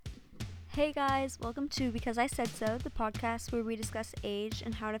Hey guys, welcome to Because I Said So, the podcast where we discuss age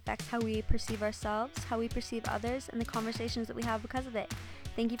and how it affects how we perceive ourselves, how we perceive others, and the conversations that we have because of it.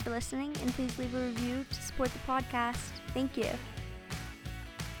 Thank you for listening, and please leave a review to support the podcast. Thank you.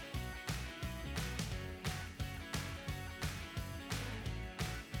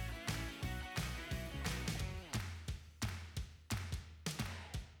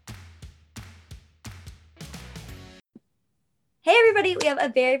 Hey everybody, we have a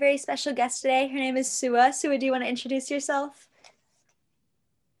very, very special guest today. Her name is Sua. Sua, do you want to introduce yourself?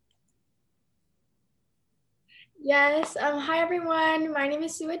 Yes. Hi everyone. My name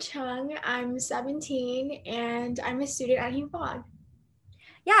is Sua Chung. I'm 17 and I'm a student at Hugh Fog.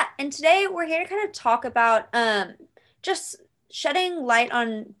 Yeah, and today we're here to kind of talk about just shedding light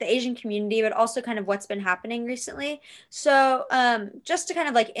on the Asian community, but also kind of what's been happening recently. So, just to kind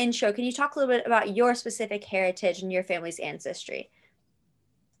of like intro, can you talk a little bit about your specific heritage and your family's ancestry?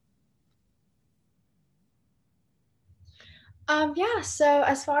 Yeah, so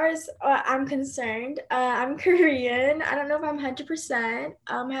as far as I'm concerned, I'm Korean. I don't know if I'm 100%.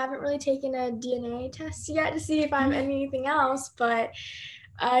 I haven't really taken a DNA test yet to see if I'm anything else, but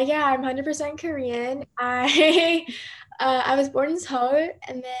yeah, I'm 100% Korean. I was born in Seoul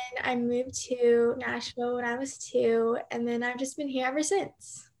and then I moved to Nashville when I was 2, and then I've just been here ever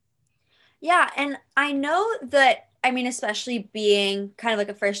since. Yeah, and I know that, I mean, especially being kind of like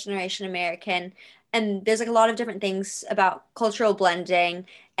a first generation American, and there's like a lot of different things about cultural blending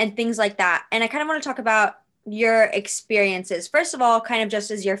and things like that. And I kind of want to talk about your experiences. First of all, kind of just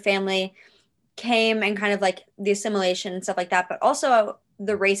as your family came and kind of like the assimilation and stuff like that, but also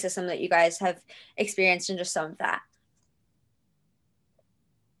the racism that you guys have experienced and just some of that.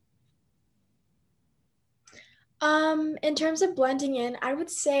 In terms of blending in, I would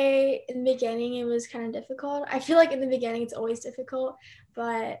say in the beginning it was kind of difficult. I feel like in the beginning it's always difficult,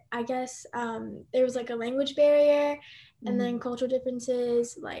 but I guess there was like a language barrier and then Mhm. cultural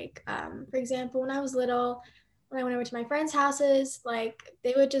differences. Like, for example, when I was little, when I went over to my friends' houses, like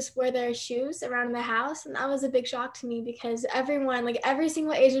they would just wear their shoes around the house, and that was a big shock to me because everyone, like every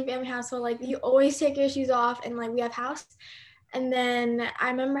single Asian family household, like you always take your shoes off, and like we have house. And then I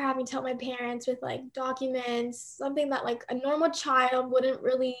remember having to help my parents with like documents, something that like a normal child wouldn't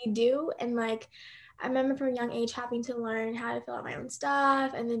really do. And like I remember from a young age having to learn how to fill out my own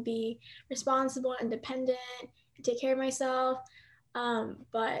stuff and then be responsible and independent and take care of myself.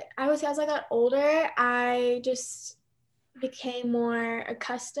 But I would say as I got older, I just became more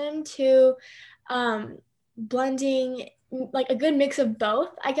accustomed to um, blending like a good mix of both.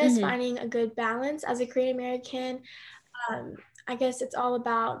 I guess Hmm. finding a good balance as a Korean American. um, I guess it's all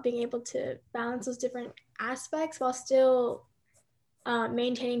about being able to balance those different aspects while still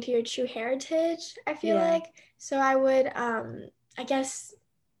maintaining to your true heritage, I feel Yeah. like. So I would, I guess,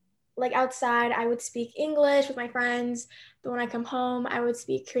 like outside, I would speak English with my friends, but when I come home, I would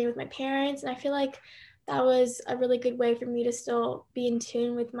speak Korean with my parents. And I feel like that was a really good way for me to still be in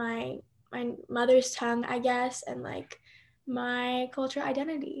tune with my mother's tongue, I guess, and like my cultural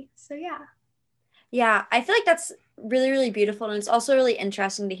identity. So yeah. Yeah, I feel like that's really, really beautiful. And it's also really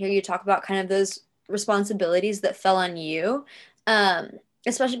interesting to hear you talk about kind of those responsibilities that fell on you, um,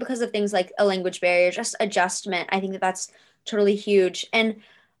 especially because of things like a language barrier, just adjustment. I think that that's totally huge. And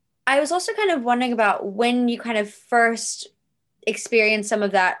I was also kind of wondering about when you kind of first experienced some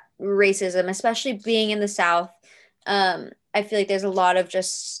of that racism, especially being in the South. I feel like there's a lot of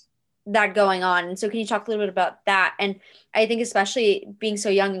just that going on. And so, can you talk a little bit about that? And I think, especially being so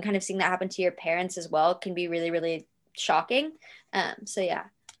young and kind of seeing that happen to your parents as well, can be really, really shocking. So, yeah.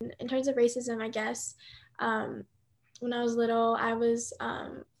 In terms of racism, I guess, um, when I was little,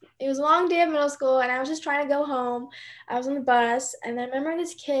 it was a long day of middle school and I was just trying to go home. I was on the bus and I remember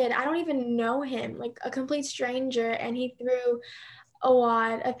this kid, I don't even know him, like a complete stranger, and he threw a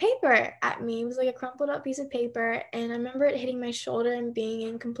wad of paper at me. It was like a crumpled up piece of paper. And I remember it hitting my shoulder and being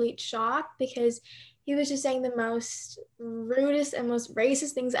in complete shock because he was just saying the most rudest and most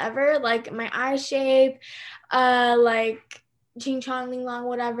racist things ever, like my eye shape, like ching chong ling long,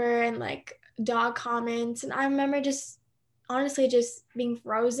 whatever, and like dog comments. And I remember just honestly just being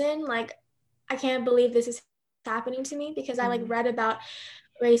frozen. Like, I can't believe this is happening to me because I like Mhm. read about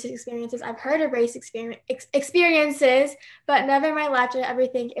racist experiences. I've heard of experiences, but never in my life did I ever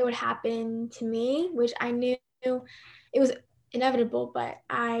think it would happen to me, which I knew it was inevitable, but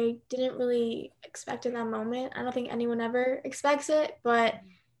I didn't really expect in that moment. I don't think anyone ever expects it, but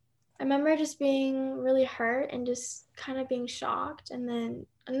I remember just being really hurt and just kind of being shocked. And then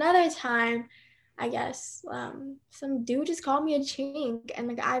another time, I guess, some dude just called me a chink, and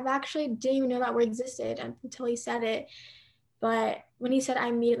like I've actually didn't even know that word existed until he said it. But when he said I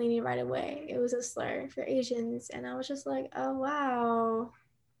immediately knew right away it was a slur for Asians. And I was just like, oh, wow.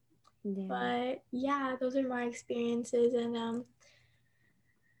 Yeah. But yeah, those are my experiences. And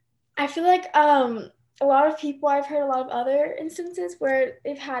I feel like a lot of people, I've heard a lot of other instances where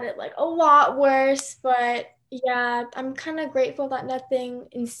they've had it like a lot worse, but yeah, I'm kind of grateful that nothing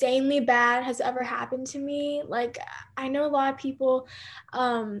insanely bad has ever happened to me. Like I know a lot of people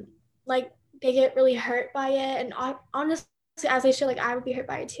like they get really hurt by it, and honestly as they should, like I would be hurt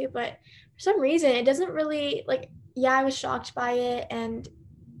by it too, but for some reason it doesn't really like, yeah, I was shocked by it and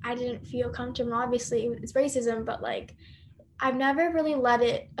I didn't feel comfortable. Obviously it's racism, but like I've never really let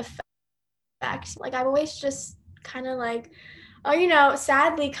it affect. Like I've always just kind of like, oh,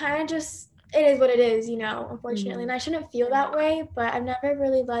 sadly, kind of just it is what it is, unfortunately. And Mhm. I shouldn't feel that way, but I've never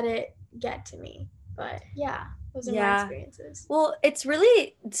really let it get to me. But yeah, those are my Yeah. experiences. Well, it's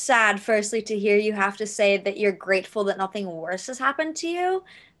really sad, firstly, to hear you have to say that you're grateful that nothing worse has happened to you,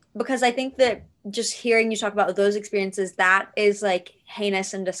 because I think that just hearing you talk about those experiences, that is like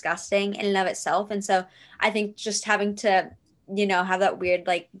heinous and disgusting in and of itself. And so I think just having to, have that weird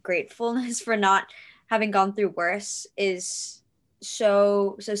like gratefulness for not having gone through worse is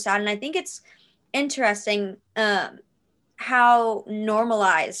so, so sad. And I think it's interesting, how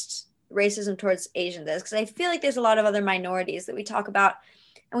normalized racism towards Asians is, because I feel like there's a lot of other minorities that we talk about,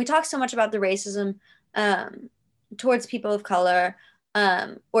 and we talk so much about the racism, um, towards people of color,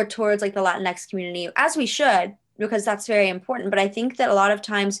 or towards like the Latinx community, as we should, because that's very important. But I think that a lot of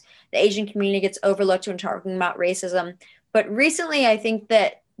times the Asian community gets overlooked when talking about racism. But recently, I think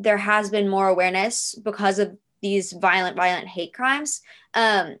that there has been more awareness because of these violent hate crimes.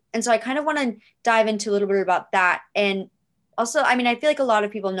 And so I kind of want to dive into a little bit about that. And also, I mean, I feel like a lot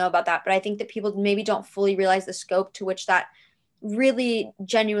of people know about that, but I think that people maybe don't fully realize the scope to which that really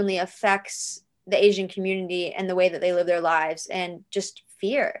genuinely affects the Asian community and the way that they live their lives and just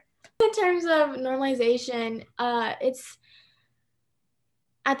fear. In terms of normalization, it's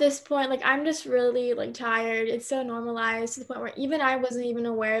at this point, like I'm just really like tired. It's so normalized to the point where even I wasn't even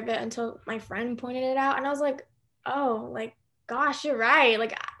aware of it until my friend pointed it out. And I was like, oh, like, gosh, you're right.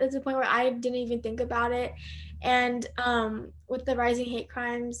 Like it's the point where I didn't even think about it. And with the rising hate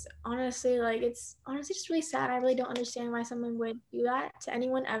crimes, honestly, like it's honestly just really sad. I really don't understand why someone would do that to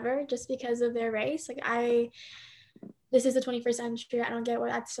anyone ever just because of their race. Like this is the 21st century. I don't get why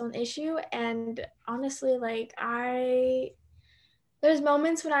that's still an issue. And honestly, like there's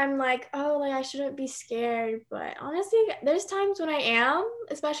moments when I'm like, oh, like I shouldn't be scared. But honestly, there's times when I am,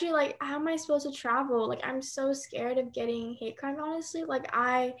 especially like, how am I supposed to travel? Like, I'm so scared of getting hate crime, honestly. Like,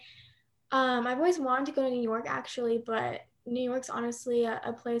 I've always wanted to go to New York actually, but New York's honestly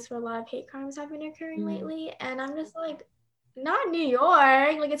a place where a lot of hate crimes have been occurring Mm. lately. And I'm just like, not New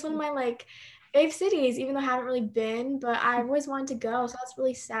York. Like, it's one of my like fave cities, even though I haven't really been, but I've always wanted to go. So that's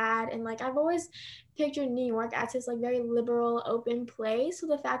really sad. And like, I've always pictured New York as this like very liberal, open place. So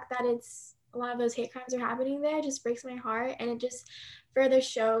the fact that it's a lot of those hate crimes are happening there just breaks my heart. And it just further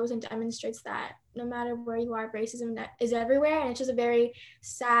shows and demonstrates that no matter where you are, racism is everywhere. And it's just a very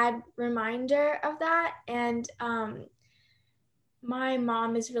sad reminder of that. And my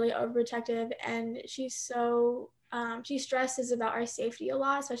mom is really overprotective and she's so she stresses about our safety a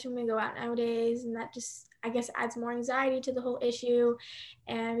lot, especially when we go out nowadays, and that just I guess adds more anxiety to the whole issue.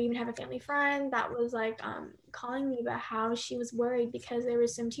 And we even have a family friend that was like calling me about how she was worried because there were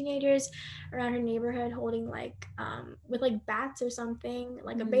some teenagers around her neighborhood holding like with like bats or something,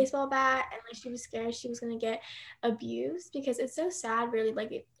 like a Mm. baseball bat, and like she was scared she was going to get abused. Because it's so sad really,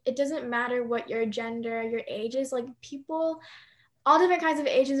 like it doesn't matter what your gender, your age is, like people all different kinds of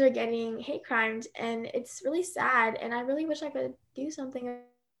Asians are getting hate crimes, and it's really sad. And I really wish I could do something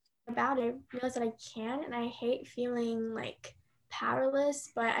about it. I realize that I can, and I hate feeling like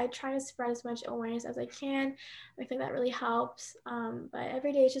powerless, but I try to spread as much awareness as I can. I think that really helps. But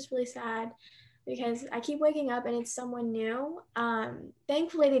every day it's just really sad because I keep waking up and it's someone new.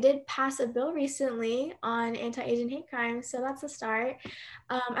 Thankfully, they did pass a bill recently on anti-Asian hate crimes, so that's a start.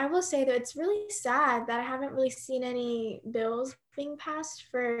 I will say that it's really sad that I haven't really seen any bills being passed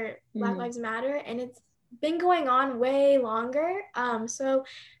for Black Mm. Lives Matter, and it's been going on way longer. So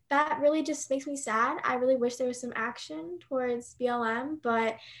that really just makes me sad. I really wish there was some action towards BLM,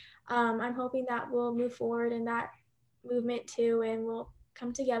 but I'm hoping that we'll move forward in that movement too, and we'll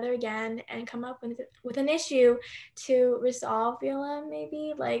come together again and come up with an issue to resolve BLM,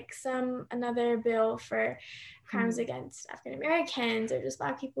 maybe like some another bill for crimes Mm. against African Americans or just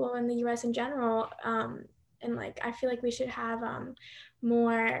Black people in the U.S. in general. And like I feel like we should have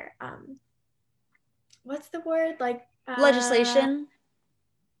more what's the word like Legislation.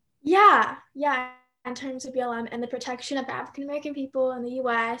 yeah, yeah, in terms of BLM and the protection of African American people in the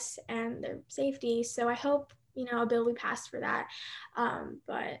US and their safety. So I hope, a bill will be passed for that.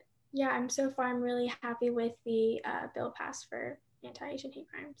 But yeah, I'm really happy with the bill passed for anti-Asian hate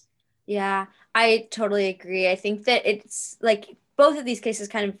crimes. Yeah, I totally agree. I think that it's like both of these cases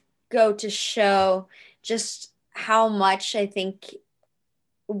kind of go to show just how much I think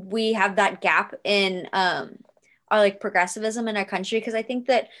we have that gap in our like progressivism in our country, because I think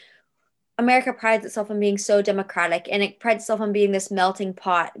that America prides itself on being so democratic and it prides itself on being this melting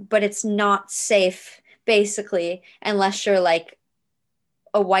pot, but it's not safe basically unless you're like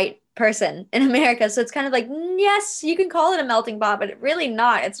a white person in America. So it's kind of like, yes, you can call it a melting pot, but it really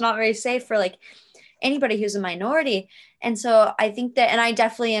not. It's not very safe for like anybody who's a minority. And so I think that, and I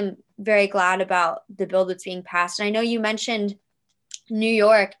definitely am very glad about the bill that's being passed. And I know you mentioned New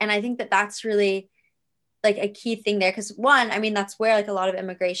York, and I think that that's really like a key thing there because one, I mean, that's where like a lot of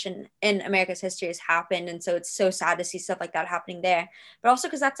immigration in America's history has happened, and so it's so sad to see stuff like that happening there. But also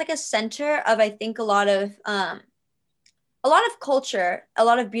because that's like a center of I think a lot of culture, a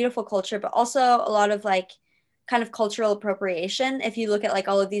lot of beautiful culture, but also a lot of like kind of cultural appropriation. If you look at like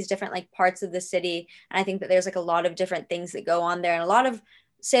all of these different like parts of the city, and I think that there's like a lot of different things that go on there, and a lot of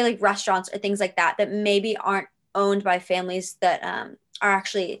say like restaurants or things like that that maybe aren't owned by families that are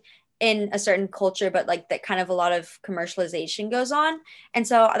actually in a certain culture, but like that kind of a lot of commercialization goes on. And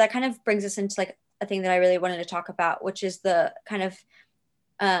so that kind of brings us into like a thing that I really wanted to talk about, which is the kind of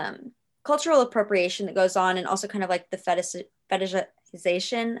um, cultural appropriation that goes on, and also kind of like the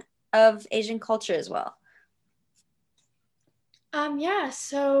fetishization of Asian culture as well. Yeah,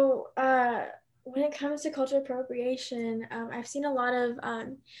 so when it comes to cultural appropriation, I've seen a lot of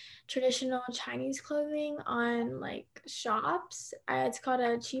traditional Chinese clothing on like shops. It's called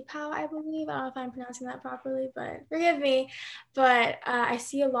a qipao, I believe. I don't know if I'm pronouncing that properly, but forgive me. But I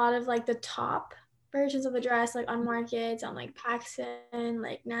see a lot of like the top versions of the dress like on markets, on like Paxson,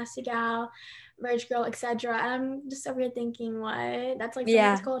 like Nasty Gal, Merge Girl, etc. And I'm just over here thinking, what? That's like someone's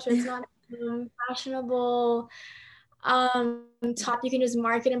Yeah. culture. It's not fashionable top you can just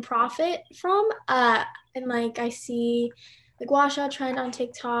market and profit from. And like I see the gua sha trend on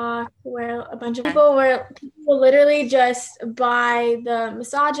TikTok where a bunch of people will literally just buy the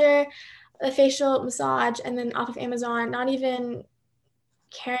massager, the facial massage, and then off of Amazon, not even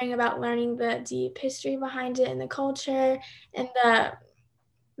caring about learning the deep history behind it and the culture and the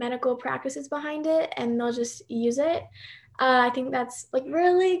medical practices behind it, and they'll just use it. I think that's like,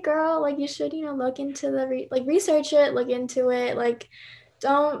 really, girl, like you should, look into like research it, look into it. Like,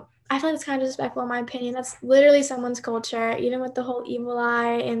 don't. I feel like it's kind of disrespectful in my opinion. That's literally someone's culture, even with the whole evil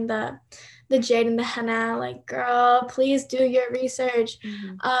eye and the jade and the henna. Like, girl, please do your research.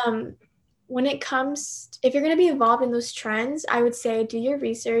 Mm-hmm. When it comes, if you're going to be involved in those trends, I would say do your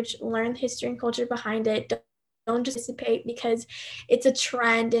research, learn the history and culture behind it. Don't just participate because it's a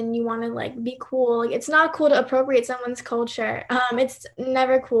trend and you want to like be cool. Like, it's not cool to appropriate someone's culture. It's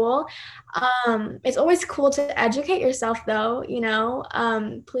never cool. It's always cool to educate yourself though,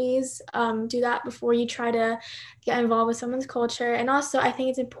 please do that before you try to get involved with someone's culture. And also I think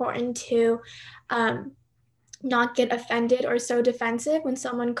it's important to not get offended or so defensive when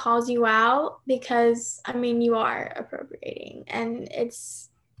someone calls you out, because I mean, you are appropriating and it's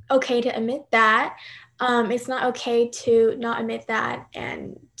okay to admit that. It's not okay to not admit that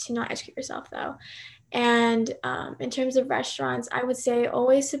and to not educate yourself though. And in terms of restaurants, I would say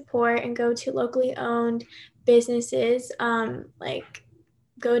always support and go to locally owned businesses. Like,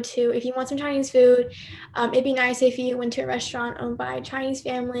 go to, if you want some Chinese food, it'd be nice if you went to a restaurant owned by a Chinese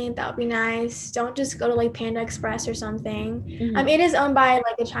family. That would be nice. Don't just go to like Panda Express or something. Mm-hmm. It is owned by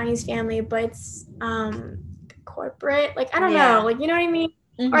like a Chinese family, but it's corporate. Like, I don't know, Yeah. like, you know what I mean?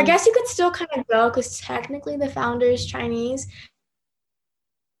 Or I Mm-hmm. guess you could still kind of go because technically the founder is Chinese.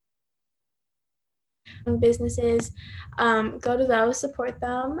 Businesses, go to those, support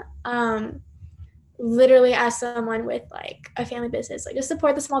them. Literally, as someone with like a family business, like just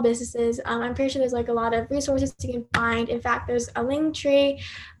support the small businesses. I'm pretty sure there's like a lot of resources you can find. In fact, there's a Linktree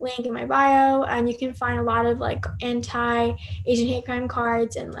link in my bio, and you can find a lot of like anti-Asian hate crime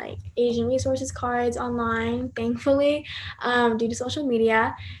cards and like Asian resources cards online, thankfully, due to social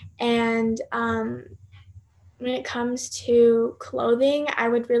media. And when it comes to clothing, I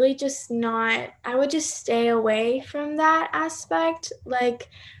would really just not, I would just stay away from that aspect. Like,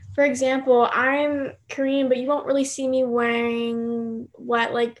 for example, I'm Korean, but you won't really see me wearing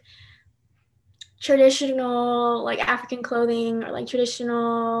what, like, traditional like African clothing or like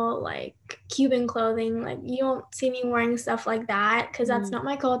traditional like Cuban clothing. Like you don't see me wearing stuff like that because that's not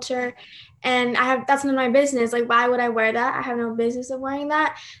my culture. And that's none of my business. Like why would I wear that? I have no business of wearing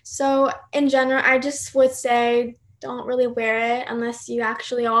that. So in general, I just would say don't really wear it unless you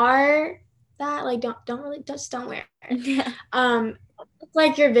actually are that. Like don't really just don't wear it. Yeah. It's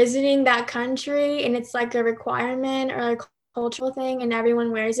like you're visiting that country and it's like a requirement or like cultural thing and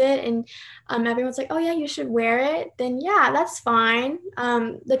everyone wears it and everyone's like, oh yeah, you should wear it, then yeah, that's fine.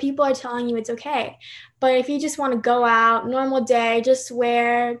 The people are telling you it's okay. But if you just want to go out, normal day, just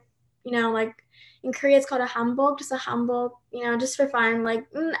wear, like in Korea it's called a hanbok, just a hanbok, just for fun. Like,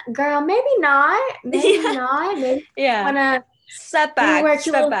 girl, Yeah. maybe Yeah. wanna Step maybe wear back, a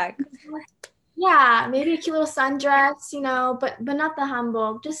cute step little back. yeah, maybe a cute little sundress, but not the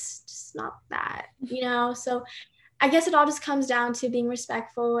hanbok, just not that. So I guess it all just comes down to being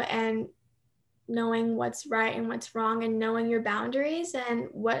respectful and knowing what's right and what's wrong and knowing your boundaries and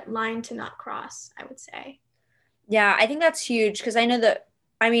what line to not cross, I would say. Yeah, I think that's huge because I know that,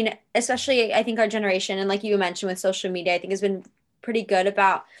 I mean, especially I think our generation, and like you mentioned with social media, I think has been pretty good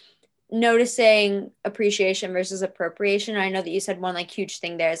about noticing appreciation versus appropriation. I know that you said one like huge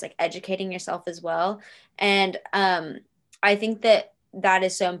thing there is like educating yourself as well. And I think that that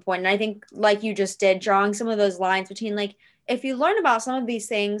is so important. I think like you just did, drawing some of those lines between like if you learn about some of these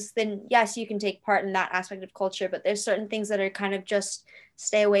things, then yes, you can take part in that aspect of culture, but there's certain things that are kind of just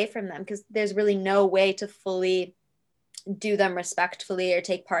stay away from them because there's really no way to fully do them respectfully or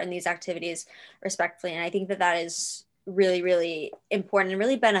take part in these activities respectfully. And I think that that is really, really important and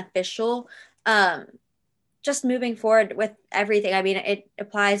really beneficial. Um, just moving forward with everything. I mean, it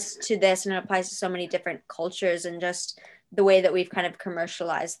applies to this and it applies to so many different cultures and just the way that we've kind of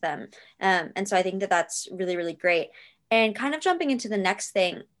commercialized them. And so I think that that's really, really great. And kind of jumping into the next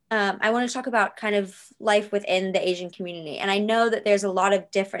thing, I want to talk about kind of life within the Asian community. And I know that there's a lot of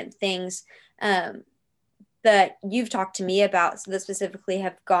different things um, that you've talked to me about so that specifically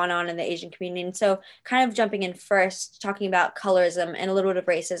have gone on in the Asian community. And so kind of jumping in first, talking about colorism and a little bit of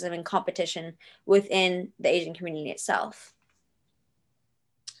racism and competition within the Asian community itself.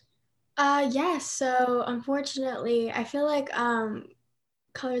 Yes. So unfortunately, I feel like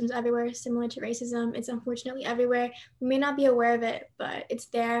colorism is everywhere, similar to racism. It's unfortunately everywhere. We may not be aware of it, but it's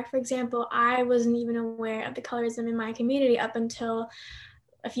there. For example, I wasn't even aware of the colorism in my community up until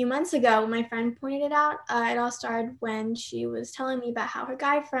a few months ago when my friend pointed it out. It all started when she was telling me about how her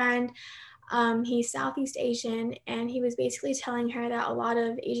guy friend, he's Southeast Asian, and he was basically telling her that a lot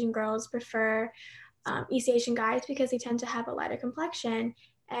of Asian girls prefer East Asian guys because they tend to have a lighter complexion.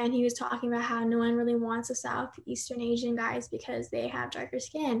 And he was talking about how no one really wants the Southeastern Asian guys because they have darker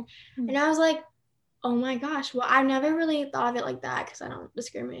skin. And I was like, oh my gosh, well, I've never really thought of it like that because I don't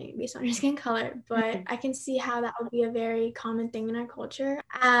discriminate based on your skin color, but I can see how that would be a very common thing in our culture.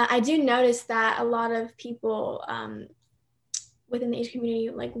 I do notice that a lot of people within the Asian community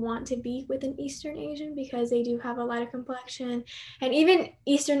like want to be with an Eastern Asian because they do have a lighter complexion, and even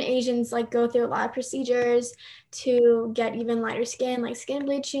Eastern Asians like go through a lot of procedures to get even lighter skin, like skin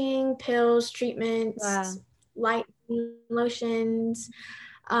bleaching, pills, treatments, Wow. light lotions.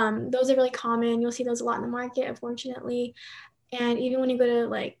 Those are really common. You'll see those a lot in the market, unfortunately. And even when you go to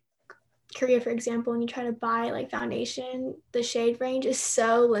like Korea, for example, and you try to buy like foundation, the shade range is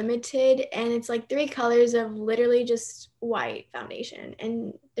so limited and it's like three colors of literally just white foundation.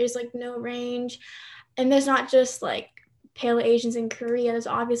 And there's like no range. And there's not just like pale Asians in Korea, there's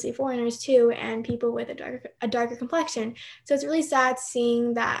obviously foreigners too, and people with a darker complexion. So it's really sad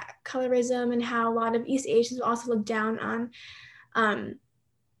seeing that colorism and how a lot of East Asians also look down on um,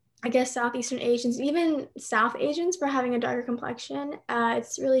 I guess Southeastern Asians, even South Asians for having a darker complexion.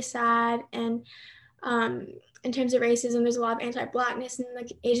 It's really sad. And um, in terms of racism, there's a lot of anti-Blackness in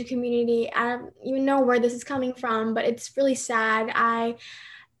the Asian community. I don't even know where this is coming from, but it's really sad. I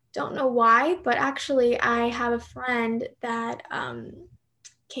don't know why, but actually, I have a friend that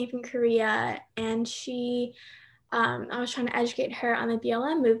came from Korea, and I was trying to educate her on the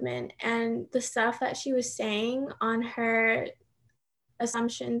BLM movement, and the stuff that she was saying on her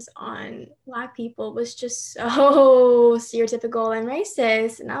assumptions on Black people was just so stereotypical and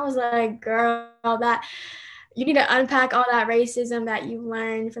racist. And I was like, girl, that you need to unpack all that racism that you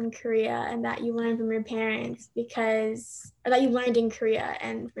learned from Korea and that you learned from your parents or that you learned in Korea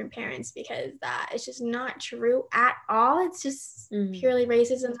and from your parents because that is just not true at all. It's just purely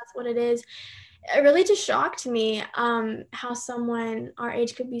racism. That's what it is. It really just shocked me how someone our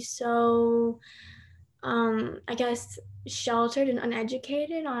age could be so I guess sheltered and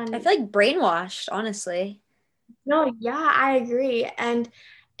uneducated I on feel like brainwashed, honestly. no, yeah, I agree. And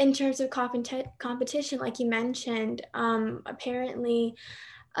in terms of competition, like you mentioned, apparently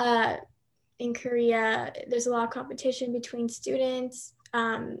uh, in Korea, there's a lot of competition between students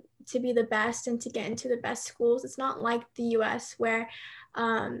to be the best and to get into the best schools. It's not like the US where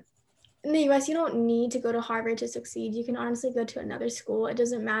um, in the US you don't need to go to Harvard to succeed. You can honestly go to another school. It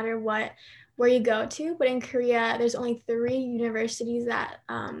doesn't matter where you go to. But in Korea, there's only 3 universities that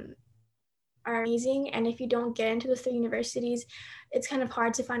are amazing. And if you don't get into those 3 universities, it's kind of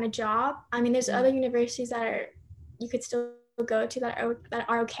hard to find a job. I mean, there's other universities that are you could still go to that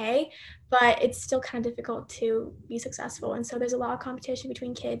are okay, but it's still kind of difficult to be successful. And so there's a lot of competition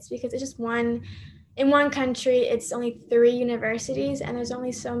between kids because it's just one in one country it's only 3 universities and there's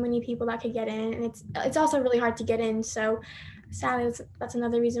only so many people that could get in, and it's also really hard to get in. So sadly that's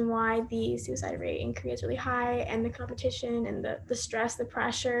another reason why the suicide rate in Korea is really high, and the competition and the stress, the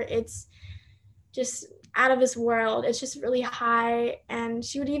pressure, it's just out of this world. It's just really high. And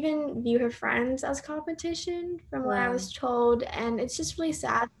she would even view her friends as competition, from what I Wow. was told. And it's just really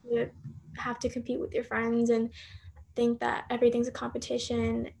sad to have to compete with your friends and think that everything's a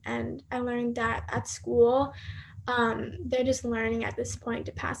competition. And I learned that at school, they're just learning at this point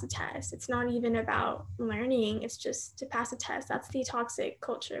to pass a test. It's not even about learning, it's just to pass a test. That's the toxic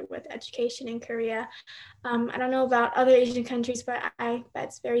culture with education in Korea. I don't know about other Asian countries, but I bet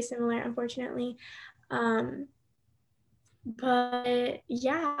it's very similar, unfortunately. Um, but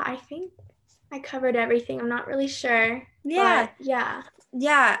yeah, I think I covered everything. I'm not really sure, Yeah. but yeah.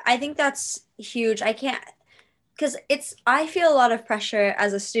 Yeah, I think that's huge. I can't, because I feel a lot of pressure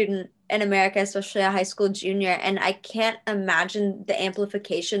as a student in America, especially a high school junior, and I can't imagine the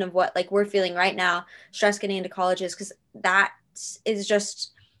amplification of what like we're feeling right now, stress getting into colleges, because that is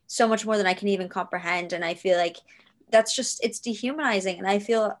just so much more than I can even comprehend. And I feel like it's dehumanizing. And I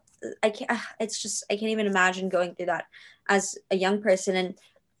feel I can't, it's just, I can't even imagine going through that as a young person. And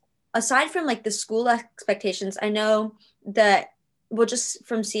aside from like the school expectations, I know that, well, just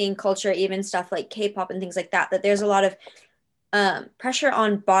from seeing culture, even stuff like K-pop and things like that, that there's a lot of pressure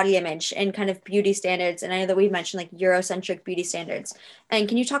on body image and kind of beauty standards. And I know that we've mentioned like Eurocentric beauty standards. And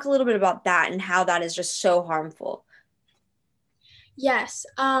can you talk a little bit about that and how that is just so harmful? Yes.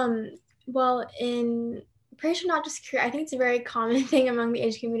 Well, in pretty sure not just Korea, I think it's a very common thing among the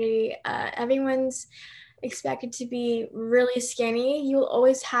Asian community. Everyone's expected to be really skinny. You'll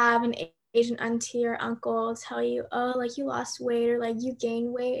always have an Asian auntie or uncle tell you, oh, like you lost weight or like you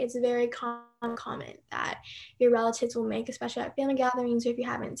gained weight. It's a very common comment that your relatives will make, especially at family gatherings or if you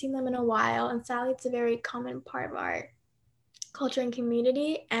haven't seen them in a while. And sadly, it's a very common part of our culture and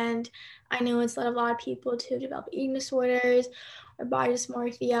community. And I know it's led a lot of people to develop eating disorders or body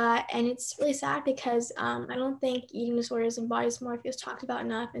dysmorphia. And it's really sad because I don't think eating disorders and body dysmorphia is talked about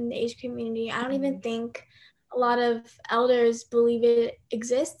enough in the Asian community. I don't even think a lot of elders believe it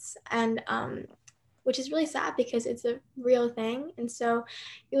exists. And which is really sad because it's a real thing. And so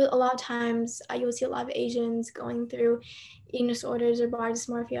a lot of times you will see a lot of Asians going through eating disorders or body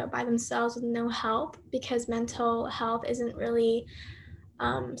dysmorphia by themselves with no help because mental health isn't really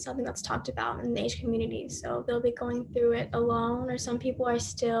something that's talked about in the Asian community. So they'll be going through it alone, or some people are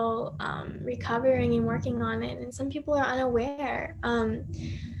still recovering and working on it, and some people are unaware.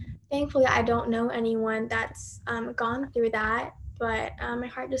 Thankfully, I don't know anyone that's gone through that, but my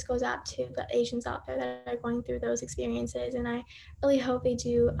heart just goes out to the Asians out there that are going through those experiences, and I really hope they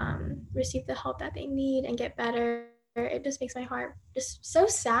do receive the help that they need and get better. It just makes my heart just so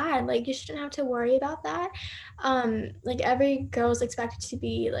sad. Like you shouldn't have to worry about that. Like every girl's expected to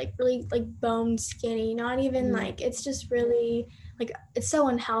be like really like bone skinny, not even Mm. like it's just really like it's so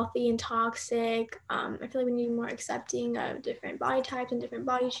unhealthy and toxic. I feel like we need to be more accepting of different body types and different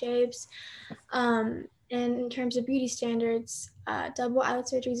body shapes. And in terms of beauty standards, double eyelid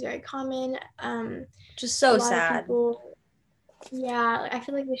surgery is very common. Just A so lot of sad. people, yeah, like, I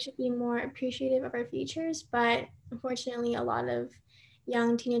feel like we should be more appreciative of our features, but unfortunately, a lot of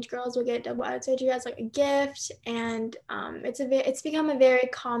young teenage girls will get double eyelid surgery as like a gift, and it's become a very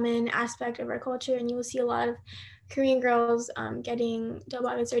common aspect of our culture, and you will see a lot of Korean girls getting double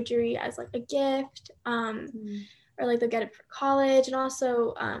eyelid surgery as like a gift, Mm. or like they'll get it for college, and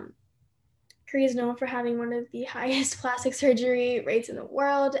also Korea is known for having one of the highest plastic surgery rates in the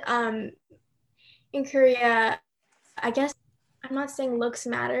world. In Korea, I guess I'm not saying looks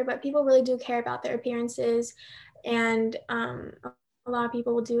matter, but people really do care about their appearances, and a lot of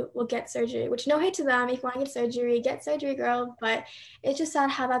people will get surgery. Which no hate to them. If you want to get surgery, girl. But it's just sad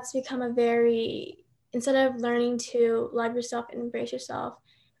how that's become a very instead of learning to love yourself and embrace yourself,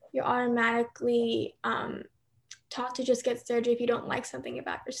 you're automatically taught to just get surgery if you don't like something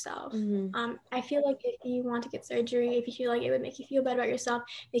about yourself. I feel like if you want to get surgery, if you feel like it would make you feel better about yourself,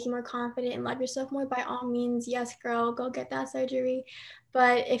 make you more confident and love yourself more, by all means, yes, girl, go get that surgery.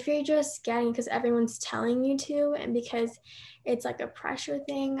 But if you're just getting because everyone's telling you to and because it's like a pressure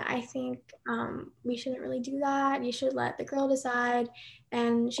thing, I think we shouldn't really do that. You should let the girl decide,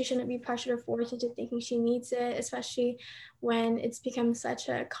 and she shouldn't be pressured or forced into thinking she needs it, especially when it's become such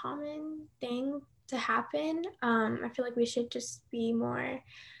a common thing to happen. I feel like we should just be more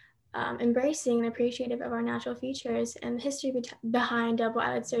embracing and appreciative of our natural features. And the history behind double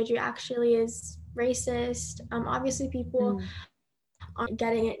eyelid surgery actually is racist. Obviously, people aren't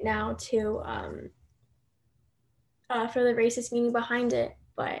getting it now to for the racist meaning behind it,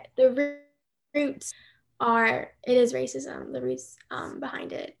 but the roots are it is racism, the roots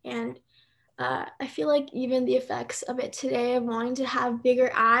behind it. And I feel like even the effects of it today of wanting to have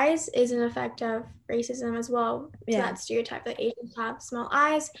bigger eyes is an effect of racism as well. To that stereotype that Asians have small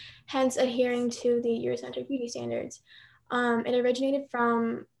eyes, hence adhering to the Eurocentric beauty standards. It originated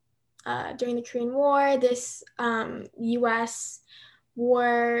from during the Korean War. This U.S.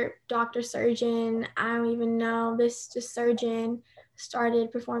 war doctor surgeon, I don't even know, this just surgeon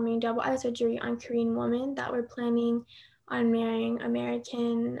started performing double eye surgery on Korean women that were planning on marrying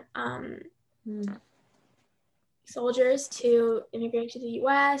American soldiers to immigrate to the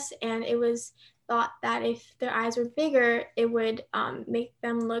US, and it was thought that if their eyes were bigger, it would make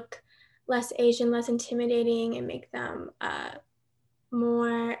them look less Asian, less intimidating, and make them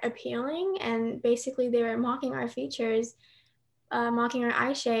more appealing. And basically they were mocking our features, mocking our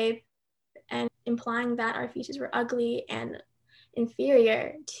eye shape, and implying that our features were ugly and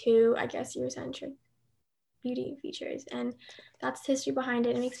inferior to, I guess, Eurocentric beauty features. And that's the history behind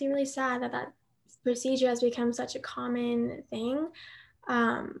it. It makes me really sad that that procedure has become such a common thing.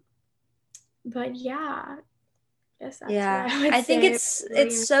 But yeah, I guess that's what I would I think say.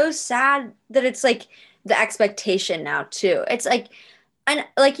 it's so sad that it's like the expectation now too. It's like, and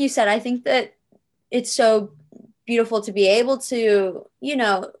like you said, I think that it's so beautiful to be able to, you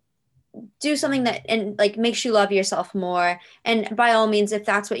know, do something that and like makes you love yourself more. And by all means, if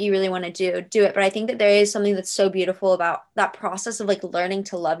that's what you really want to do, do it. But I think that there is something that's so beautiful about that process of like learning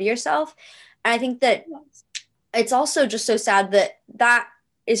to love yourself. And I think that it's also just so sad that that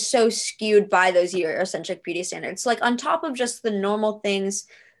is so skewed by those Eurocentric beauty standards. Like on top of just the normal things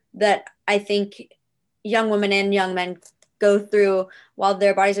that I think young women and young men go through while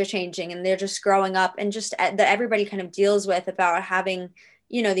their bodies are changing and they're just growing up, and just that everybody kind of deals with about having,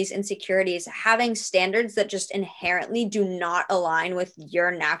 you know, these insecurities, having standards that just inherently do not align with your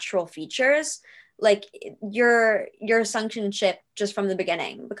natural features, like your sunken ship just from the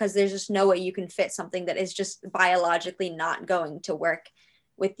beginning, because there's just no way you can fit something that is just biologically not going to work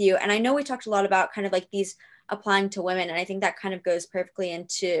with you. And I know we talked a lot about kind of like these applying to women, and I think that kind of goes perfectly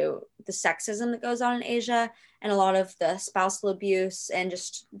into the sexism that goes on in Asia and a lot of the spousal abuse and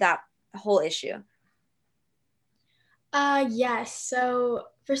just that whole issue. Yes. So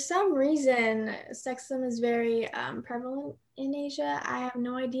for some reason, sexism is very prevalent in Asia. I have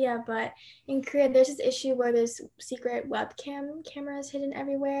no idea, but in Korea, there's this issue where there's secret webcam cameras hidden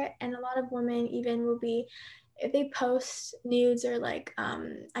everywhere, and a lot of women even will be, if they post nudes or like,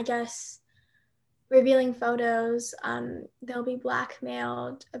 I guess, revealing photos, they'll be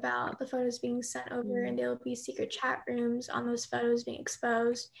blackmailed about the photos being sent over, and there'll be secret chat rooms on those photos being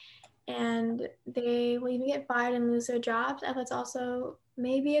exposed, and they will even get fired and lose their jobs. And that's also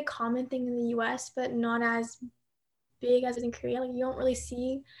maybe a common thing in the US, but not as big as in Korea. Like, you don't really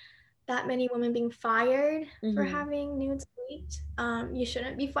see that many women being fired for having nudes leaked. You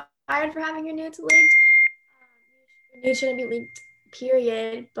shouldn't be fired for having your nudes leaked. Your nudes shouldn't be leaked,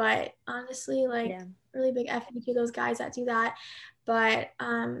 period. But honestly, like, really big F you to those guys that do that. But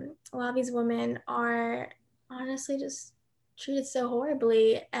a lot of these women are honestly just treated so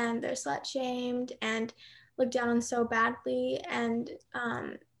horribly, and they're slut shamed and looked down on so badly. And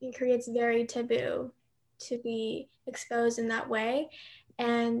in Korea, it's very taboo to be exposed in that way.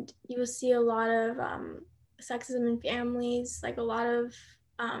 And you will see a lot of sexism in families, like a lot of,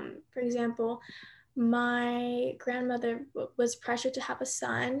 for example, my grandmother was pressured to have a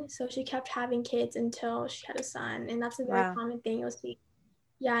son, so she kept having kids until she had a son. And that's a very common thing you'll see.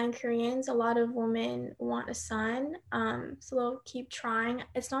 Yeah, in Koreans, a lot of women want a son, so they'll keep trying.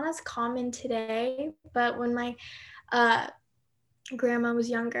 It's not as common today, but when my grandma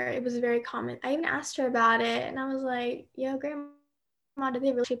was younger, it was very common. I even asked her about it, and I was like, yo, grandma, did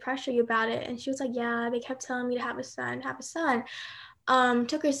they really pressure you about it? And she was like, yeah, they kept telling me to have a son, have a son.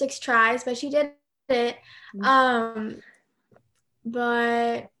 Took her 6 tries, but she did it.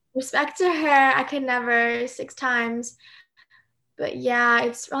 But Respect to her. I could never 6 times. But yeah,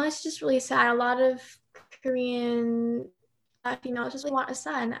 it's just really sad. A lot of Korean females just really want a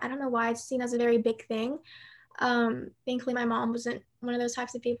son. I don't know why it's seen as a very big thing. Thankfully, my mom wasn't one of those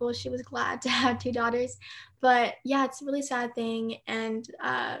types of people. She was glad to have 2 daughters. But yeah, it's a really sad thing. And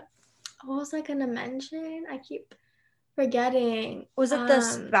what was I gonna mention? I keep forgetting. Was it the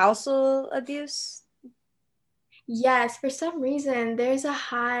spousal abuse? Yes, for some reason, there's a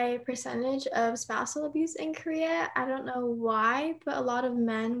high percentage of spousal abuse in Korea. I don't know why, but a lot of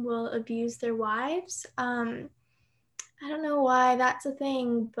men will abuse their wives. I don't know why that's a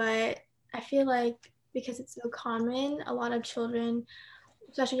thing, but I feel like because it's so common, a lot of children,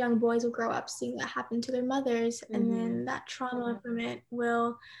 especially young boys, will grow up seeing that happen to their mothers, and Mm-hmm. then that trauma from it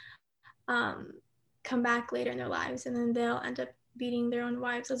will um, come back later in their lives, and then they'll end up beating their own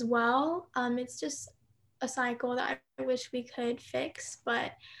wives as well. It's just a cycle that I wish we could fix,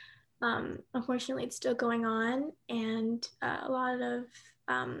 but unfortunately, it's still going on, and a lot of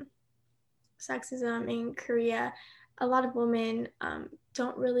um, sexism in Korea. A lot of women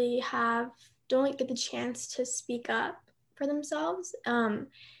don't get the chance to speak up for themselves.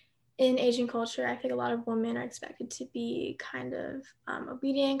 In Asian culture, I think a lot of women are expected to be kind of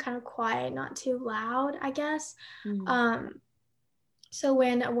obedient, kind of quiet, not too loud, I guess. Mm-hmm. Um, so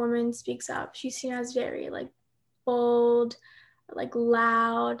when a woman speaks up, she's seen as very like bold, like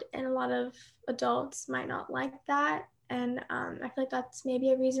loud, and a lot of adults might not like that. And I feel like that's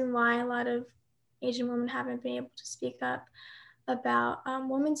maybe a reason why a lot of Asian women haven't been able to speak up about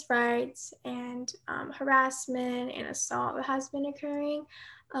women's rights and harassment and assault that has been occurring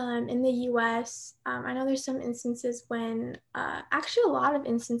in the US. I know there's some instances when, actually, a lot of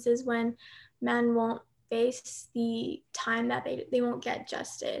instances when men won't face the time that they won't get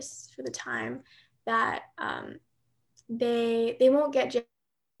justice for the time that they won't get jail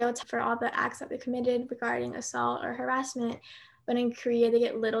time for all the acts that they committed regarding assault or harassment. But in Korea, they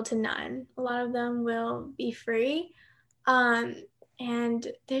get little to none. A lot of them will be free. Um, and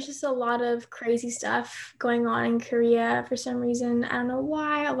there's just a lot of crazy stuff going on in Korea for some reason. I don't know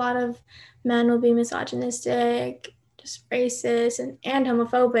why. A lot of men will be misogynistic, just racist, and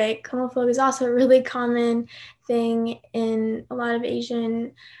homophobic. Homophobia is also a really common thing in a lot of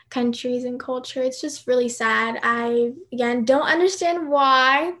Asian countries and culture. It's just really sad. I, again, don't understand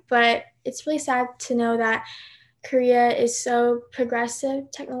why, but it's really sad to know that Korea is so progressive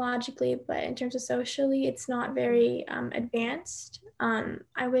technologically, but in terms of socially, it's not very advanced.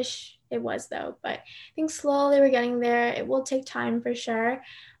 I wish it was though, but I think slowly we're getting there. It will take time for sure,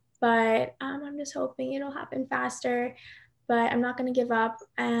 but I'm just hoping it'll happen faster. But I'm not going to give up,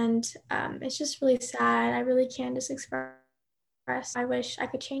 and it's just really sad. I really can't just express. I wish I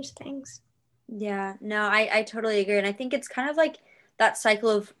could change things. Yeah, no, I totally agree. And I think it's kind of like that cycle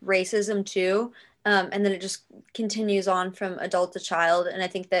of racism too. And then it just continues on from adult to child. And I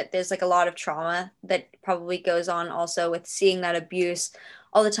think that there's like a lot of trauma that probably goes on also with seeing that abuse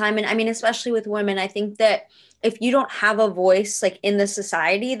all the time. And I mean, especially with women, I think that if you don't have a voice like in the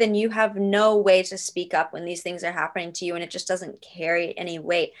society, then you have no way to speak up when these things are happening to you and it just doesn't carry any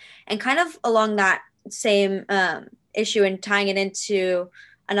weight. And kind of along that same issue and tying it into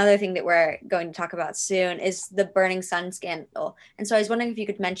another thing that we're going to talk about soon is the Burning Sun scandal. And so I was wondering if you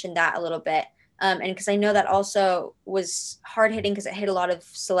could mention that a little bit. And because I know that also was hard hitting because it hit a lot of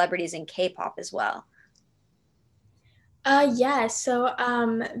celebrities in K-pop as well. Yeah, so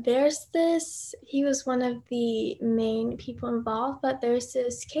there's this, he was one of the main people involved, but there's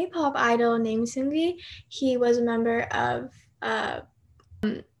this K-pop idol named Seunggi. He was a member of uh,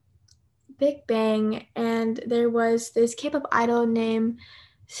 Big Bang, and there was this K-pop idol named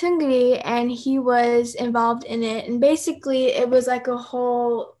Seungri, and he was involved in it. And basically, it was like a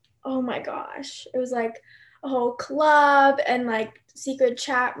whole, oh my gosh, it was like a whole club and like secret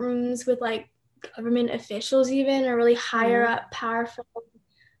chat rooms with like government officials, even, or really higher Mhm. up, powerful,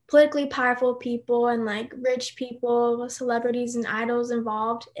 politically powerful people, and like rich people, celebrities, and idols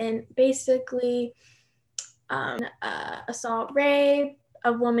involved. And basically, assault, rape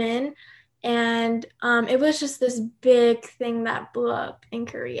a woman. And it was just this big thing that blew up in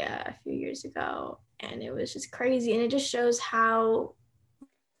Korea a few years ago. And it was just crazy. And it just shows how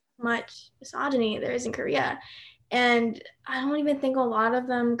much misogyny there is in Korea. And I don't even think a lot of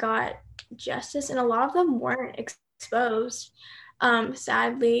them got justice, and a lot of them weren't exposed,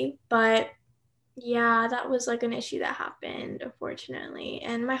 sadly. But yeah, that was like an issue that happened, unfortunately.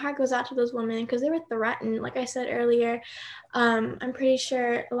 And my heart goes out to those women because they were threatened. Like I said earlier, I'm pretty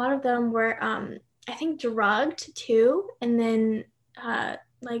sure a lot of them were, I think, drugged too. And then,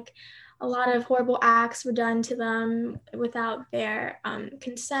 like, a lot of horrible acts were done to them without their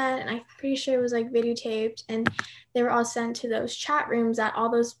consent. And I'm pretty sure it was like videotaped. And they were all sent to those chat rooms that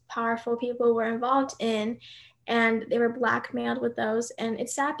all those powerful people were involved in. And they were blackmailed with those. And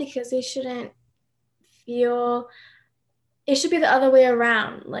it's sad because they shouldn't feel, it should be the other way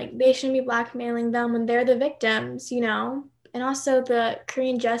around. Like they shouldn't be blackmailing them when they're the victims, you know? And also the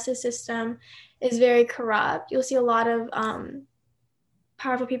Korean justice system is very corrupt. You'll see a lot of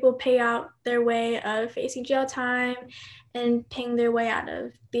powerful people pay out their way of facing jail time and paying their way out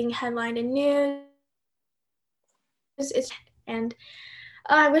of being headlined in news. It's and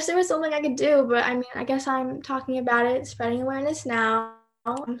I wish there was something I could do, but I mean, I guess I'm talking about it, spreading awareness now.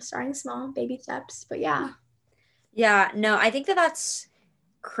 I'm starting small, baby steps, but yeah. Yeah, no, I think that that's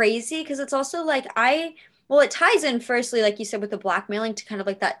crazy because it's also like well, it ties in firstly, like you said, with the blackmailing to kind of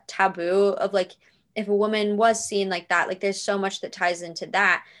like that taboo of like if a woman was seen like that, like there's so much that ties into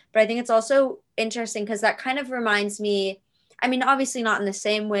that. But I think it's also interesting because that kind of reminds me, I mean, obviously not in the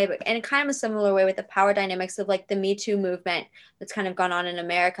same way, but in kind of a similar way with the power dynamics of like the Me Too movement that's kind of gone on in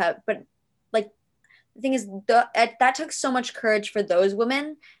America. But like the thing is, that took so much courage for those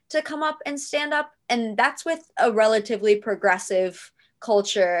women to come up and stand up, and that's with a relatively progressive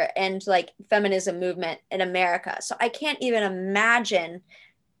culture and like feminism movement in America. So I can't even imagine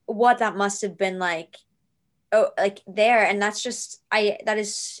what that must have been like, oh, like there. And that's just that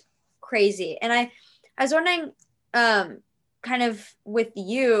is crazy. And I was wondering, um kind of with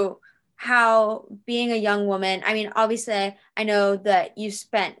you, how being a young woman, I mean, obviously I know that you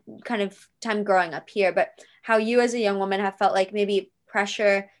spent kind of time growing up here, but how you as a young woman have felt like maybe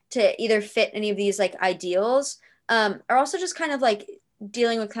pressure to either fit any of these like ideals, or also just kind of like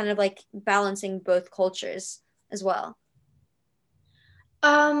dealing with kind of like balancing both cultures as well.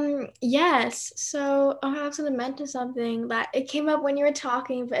 Yes. So I was gonna mention something that it came up when you were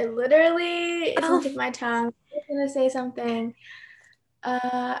talking, but it literally it's on the Oh, tip of my tongue. I was gonna say something.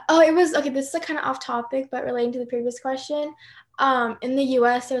 Oh, it was okay. This is like kind of off topic, but relating to the previous question. In the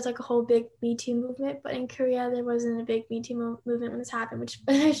US, there was like a whole big Me Too movement, but in Korea, there wasn't a big Me Too movement when this happened, which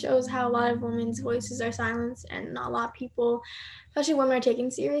shows how a lot of women's voices are silenced and not a lot of people, especially women, are taken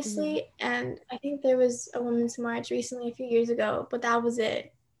mhm. seriously. And I think there was a women's march recently, a few years ago, but that was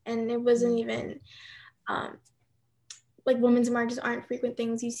it. And it wasn't even um, like women's marches aren't frequent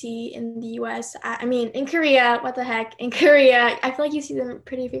things you see in the US. I mean, in Korea, what the heck? In Korea, I feel like you see them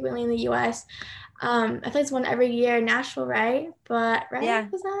pretty frequently in the US. I feel like it's one every year, Nashville, right? But right, Yeah.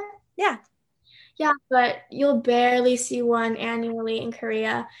 was that? Yeah. Yeah, but you'll barely see one annually in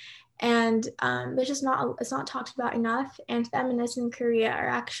Korea, and there's just not it's not talked about enough. And feminists in Korea are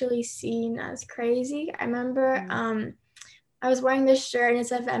actually seen as crazy. I remember Mm. I was wearing this shirt and it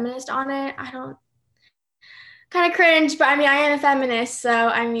said feminist on it. I don't kind of cringe, but I mean, I am a feminist, so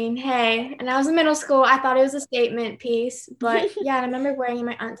I mean, hey. And I was in middle school. I thought it was a statement piece, but yeah, and I remember wearing it.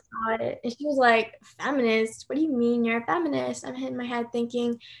 My aunt saw it, and she was like, "Feminist? What do you mean you're a feminist?" I'm hitting my head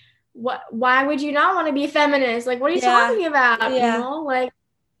thinking, "What? Why would you not want to be a feminist? Like, what are you Yeah. talking about? You Yeah. know, like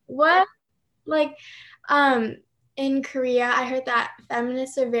what? Like, um, in Korea, I heard that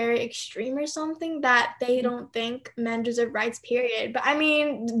feminists are very extreme or something, that they don't think men deserve rights, period. But I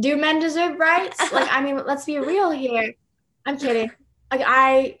mean, do men deserve rights? Like, I mean, let's be real here. I'm kidding. Like,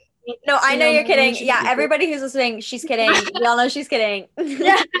 No, I know you're men kidding. should be Yeah, equal. everybody who's listening, she's kidding. We all know she's kidding.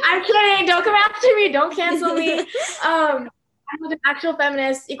 Yeah, I'm kidding. Don't come after me. Don't cancel me. I'm an actual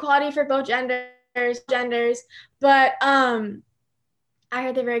feminist, equality for both genders. But I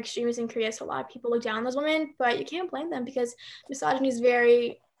heard they're very extremist in Korea, so a lot of people look down on those women, but you can't blame them because misogyny is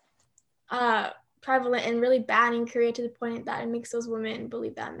very uh, prevalent and really bad in Korea to the point that it makes those women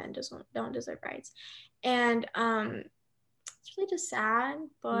believe that men just don't deserve rights. And it's really just sad, Mhm.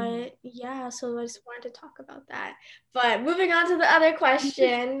 but yeah, so I just wanted to talk about that. But moving on to the other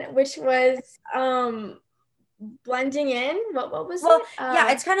question, which was blending in. What was Well, it?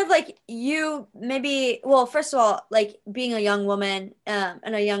 yeah, it's kind of like you maybe, well, first of all, like being a young woman,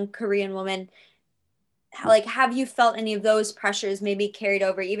 and a young Korean woman, like have you felt any of those pressures maybe carried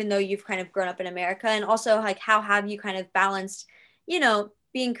over, even though you've kind of grown up in America? And also, like, how have you kind of balanced,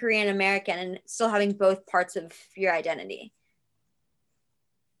 being Korean American and still having both parts of your identity?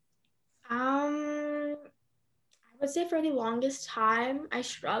 I would say for the longest time, I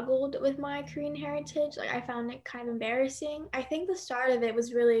struggled with my Korean heritage. Like, I found it kind of embarrassing. I think the start of it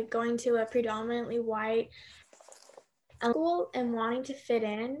was really going to a predominantly white school and wanting to fit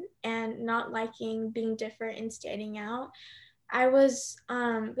in and not liking being different and standing out. There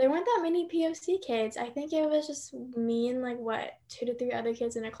weren't that many POC kids. I think it was just me and like what, two to three other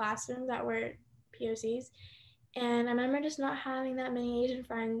kids in a classroom that were POCs. And I remember just not having that many Asian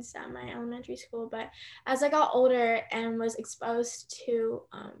friends at my elementary school. But as I got older and was exposed to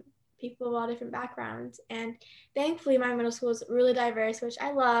people of all different backgrounds, and thankfully my middle school is really diverse, which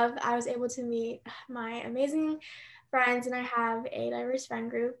I love. I was able to meet my amazing friends, and I have a diverse friend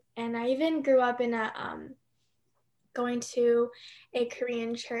group. And I even grew up in a going to a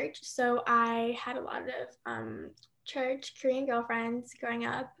Korean church. So I had a lot of church Korean girlfriends growing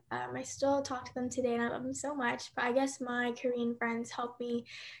up. I still talk to them today and I love them so much. But I guess my Korean friends helped me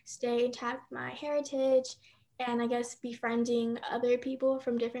stay intact with my heritage and I guess befriending other people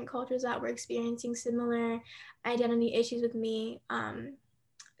from different cultures that were experiencing similar identity issues with me.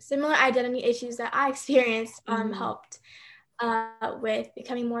 Similar identity issues that I experienced helped with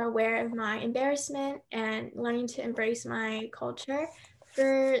becoming more aware of my embarrassment and learning to embrace my culture.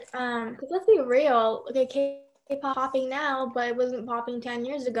 For because let's be real, okay, K-pop popping now, but it wasn't popping 10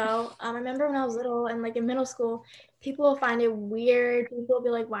 years ago. I remember when I was little and like in middle school, people will find it weird. People will be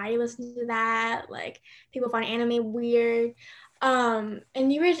like, "Why are you listening to that?" Like people find anime weird. And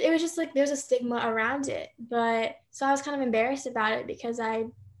it was just like there's a stigma around it, but so I was kind of embarrassed about it because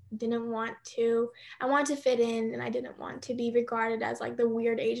didn't want to I wanted to fit in and I didn't want to be regarded as like the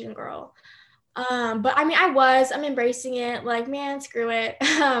weird Asian girl. But I mean I'm embracing it, like, man, screw it.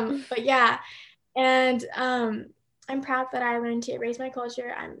 But yeah. And I'm proud that I learned to erase my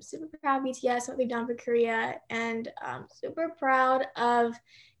culture. I'm super proud of BTS, what they've done for Korea, and super proud of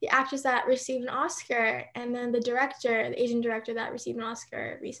the actress that received an Oscar, and then the Asian director that received an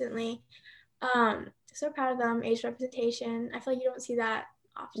Oscar recently. So proud of them, Asian representation. I feel like you don't see that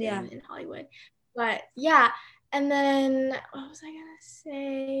often in Hollywood. But yeah, and then what was I gonna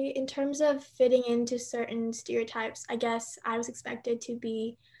say? In terms of fitting into certain stereotypes, I guess I was expected to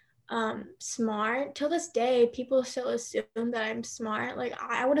be smart. Till this day, people still assume that I'm smart. Like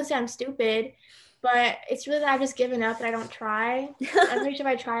I wouldn't say I'm stupid, but it's really that I've just given up and I don't try. I'm pretty sure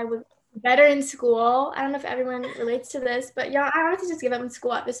if I tried, I would better in school. I don't know if everyone relates to this, but yeah, I honestly just give up in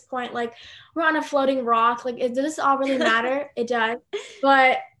school at this point. Like we're on a floating rock. Like, does this all really matter? It does.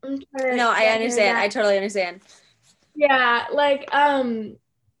 But I'm trying to No, I understand. I totally understand. Yeah, like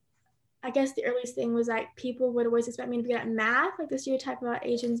I guess the earliest thing was like people would always expect me to be good at math, like the stereotype about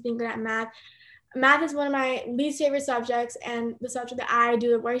Asians being good at math. Math is one of my least favorite subjects and the subject that I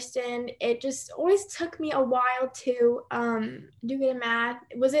do the worst in. It just always took me a while to do good in math.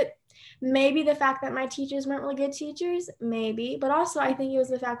 Was it maybe the fact that my teachers weren't really good teachers? Maybe. But also I think it was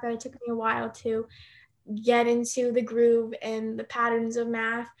the fact that it took me a while to get into the groove and the patterns of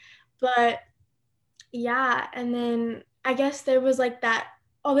math. But yeah, and then I guess there was like that,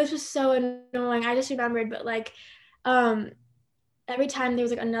 oh, this was so annoying. I just remembered, but like um every time there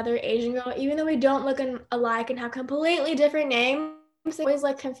was like another Asian girl, even though we don't look alike and have completely different names, they always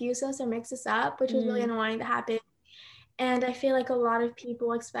like confuse us or mix us up, which was really annoying to happen. And I feel like a lot of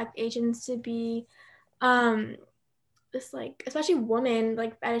people expect Asians to be um this like especially women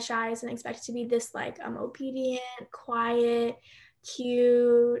like fetishized and expected to be this like obedient, quiet,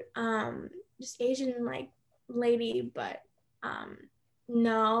 cute, just Asian like lady, but um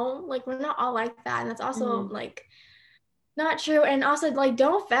no, like we're not all like that. And that's also like not true. And also like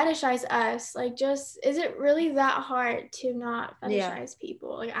don't fetishize us. Like just is it really that hard to not fetishize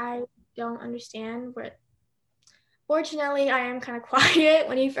people? Like I don't understand, but fortunately, I am kind of quiet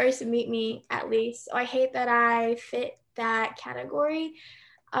when you first meet me, at least. So I hate that I fit that category.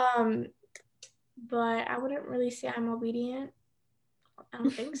 Um, but I wouldn't really say I'm obedient. I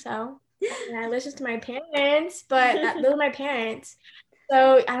don't think so. I mean, I listen to my parents, but those are my parents.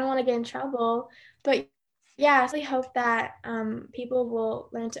 So I don't want to get in trouble. But yeah, I really hope that people will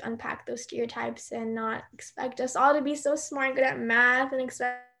learn to unpack those stereotypes and not expect us all to be so smart and good at math and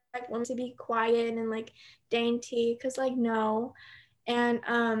expect women to be quiet and like dainty. Because like no. And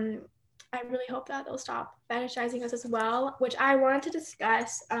I really hope that they'll stop fetishizing us as well, which I wanted to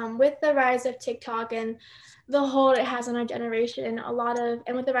discuss with the rise of TikTok and the hold it has on our generation.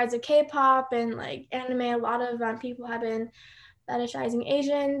 And with the rise of K-pop and like anime, a lot of people have been fetishizing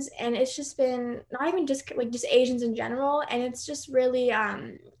Asians, and it's just been not even just Asians in general, and it's just really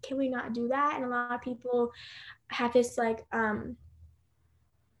can we not do that? And a lot of people have this like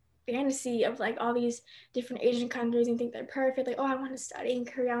fantasy of like all these different Asian countries and think they're perfect. Like, oh, I want to study in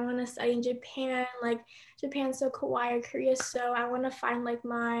Korea. I want to study in Japan. Like, Japan's so kawaii, Korea's so. I want to find like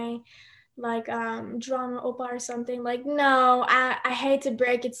my like drama oppa or something. Like, no, I hate to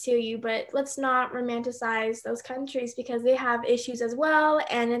break it to you, but let's not romanticize those countries because they have issues as well,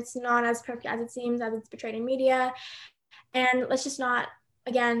 and it's not as perfect as it seems as it's portrayed in media. And let's just not,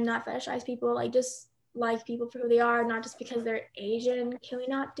 again, not fetishize people. Like, just like people for who they are, not just because they're Asian. Can we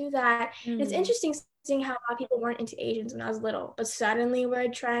not do that? It's interesting how a lot of people weren't into Asians when I was little, but suddenly we're a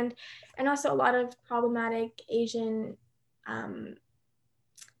trend. And also a lot of problematic Asian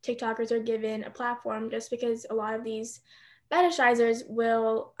TikTokers are given a platform just because a lot of these fetishizers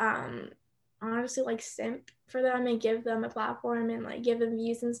will honestly like simp for them and give them a platform and like give them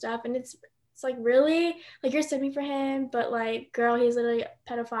views and stuff. And it's like, really, like, you're simping for him, but like, girl, he's literally a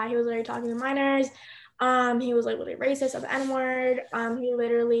pedophile. He was literally talking to minors. He was like literally racist of the N-word. He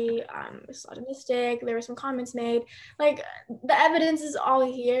literally misogynistic. There were some comments made. Like, the evidence is all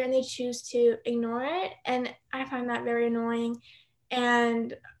here and they choose to ignore it. And I find that very annoying.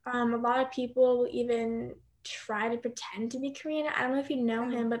 And a lot of people will even try to pretend to be Korean. I don't know if you know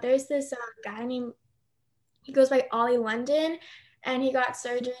him, but there's this guy named, he goes by Ollie London, and he got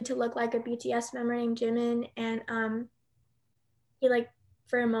surgery to look like a BTS member named Jimin. And he like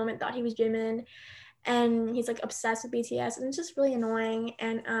for a moment thought he was Jimin, and he's like obsessed with BTS, and it's just really annoying.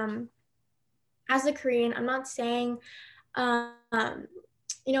 And as a Korean, I'm not saying love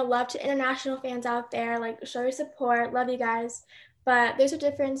to international fans out there, like, show your support, love you guys. But there's a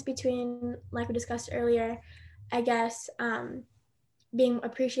difference between, like we discussed earlier, I guess, being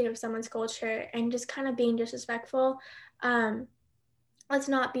appreciative of someone's culture and just kind of being disrespectful. Let's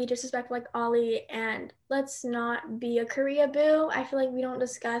not be disrespectful like Ollie, and let's not be a Korea boo. I feel like we don't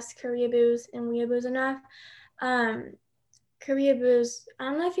discuss Korea boos and weeaboos enough. Korea boos, I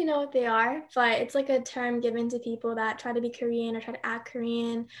don't know if you know what they are, but it's like a term given to people that try to be Korean or try to act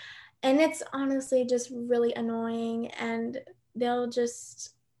Korean. And it's honestly just really annoying, and they'll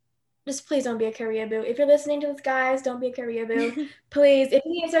just please don't be a Korea boo. If you're listening to this, guys, don't be a Korea boo. Please, if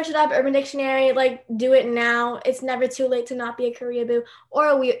you need to search it up, Urban Dictionary, like, do it now. It's never too late to not be a Korea boo or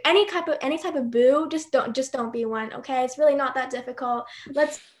a weird any type of boo. Just don't be one. Okay, it's really not that difficult.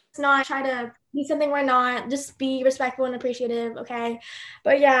 Let's not try to be something we're not. Just be respectful and appreciative. Okay,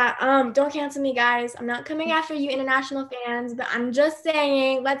 but yeah, don't cancel me, guys. I'm not coming after you, international fans, but I'm just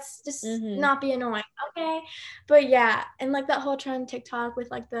saying, let's just not be annoying. Okay, but yeah, and like that whole trend TikTok with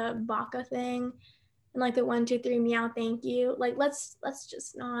like the baka thing and like the 1 2 3 meow thank you, like, let's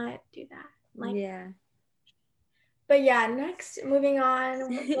just not do that. Like, Yeah. but yeah, next, moving on,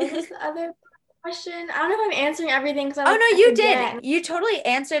 what was the other question? I don't know if I'm answering everything because Oh no, I you forget. did. You totally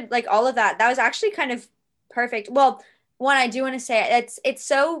answered like all of that. That was actually kind of perfect. Well, one, I do want to say it's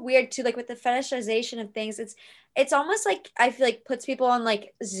so weird too, like with the fetishization of things. It's almost like I feel like puts people on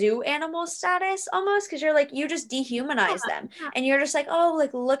like zoo animal status almost, because you're like, you just dehumanize them Yeah, and you're just like, oh,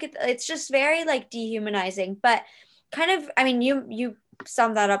 like look at it's just very like dehumanizing. But kind of, I mean, you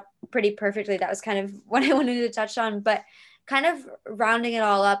summed that up pretty perfectly. That was kind of what I wanted to touch on. But kind of rounding it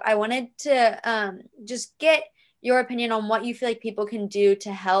all up, I wanted to just get your opinion on what you feel like people can do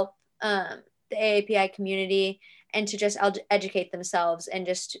to help the AAPI community and to just educate themselves and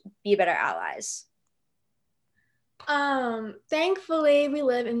just be better allies. Thankfully, we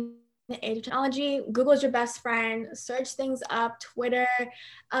live in the age of technology. Google is your best friend. Search things up, Twitter.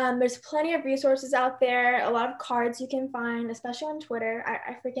 There's plenty of resources out there, a lot of cards you can find, especially on Twitter.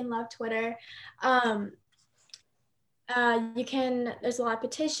 I freaking love Twitter. There's a lot of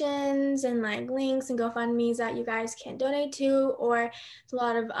petitions and like links and GoFundMe's that you guys can donate to, or it's a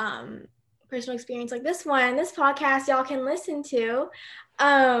lot of personal experience like this podcast y'all can listen to.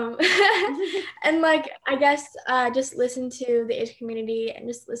 And like, I guess just listen to the Asian community and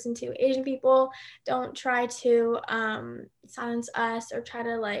just listen to Asian people. Don't try to silence us or try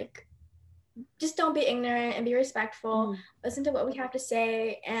to like, just don't be ignorant and be respectful. Listen to what we have to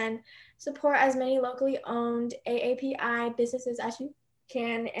say and support as many locally owned AAPI businesses as you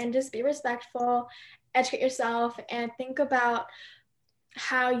can, and just be respectful, educate yourself, and think about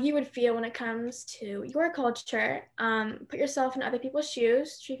how you would feel when it comes to your culture. Put yourself in other people's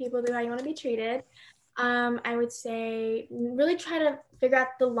shoes, treat people the way you want to be treated. I would say really try to figure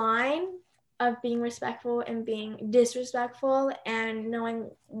out the line of being respectful and being disrespectful, and knowing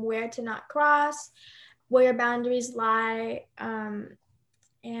where to not cross, where your boundaries lie,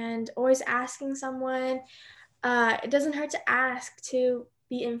 and always asking someone. It doesn't hurt to ask to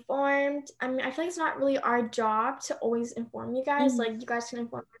be informed. I mean, I feel like it's not really our job to always inform you guys. Like, you guys can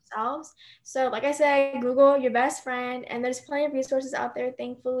inform yourselves. So, like I said, Google your best friend, and there's plenty of resources out there.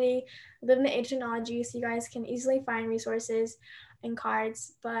 Thankfully, we live in the age of technology, so you guys can easily find resources and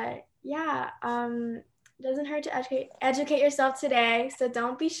cards. But yeah, it doesn't hurt to educate yourself today. So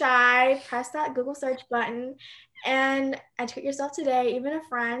don't be shy. Press that Google search button and educate yourself today. Even a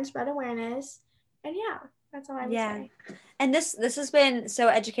friend, spread awareness. And yeah, that's all I would Yeah. say. And this has been so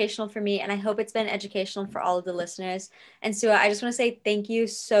educational for me, and I hope it's been educational for all of the listeners. And so I just want to say thank you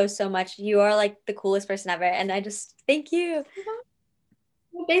so much. You are like the coolest person ever, and I just thank you.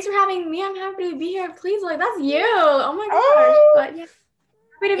 Thanks for having me. I'm happy to be here. Please, like, that's you. Oh my gosh. Oh, But yeah,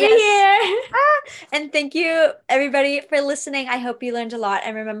 happy to be yes. here. And thank you, everybody, for listening. I hope you learned a lot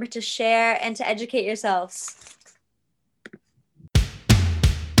and remember to share and to educate yourselves.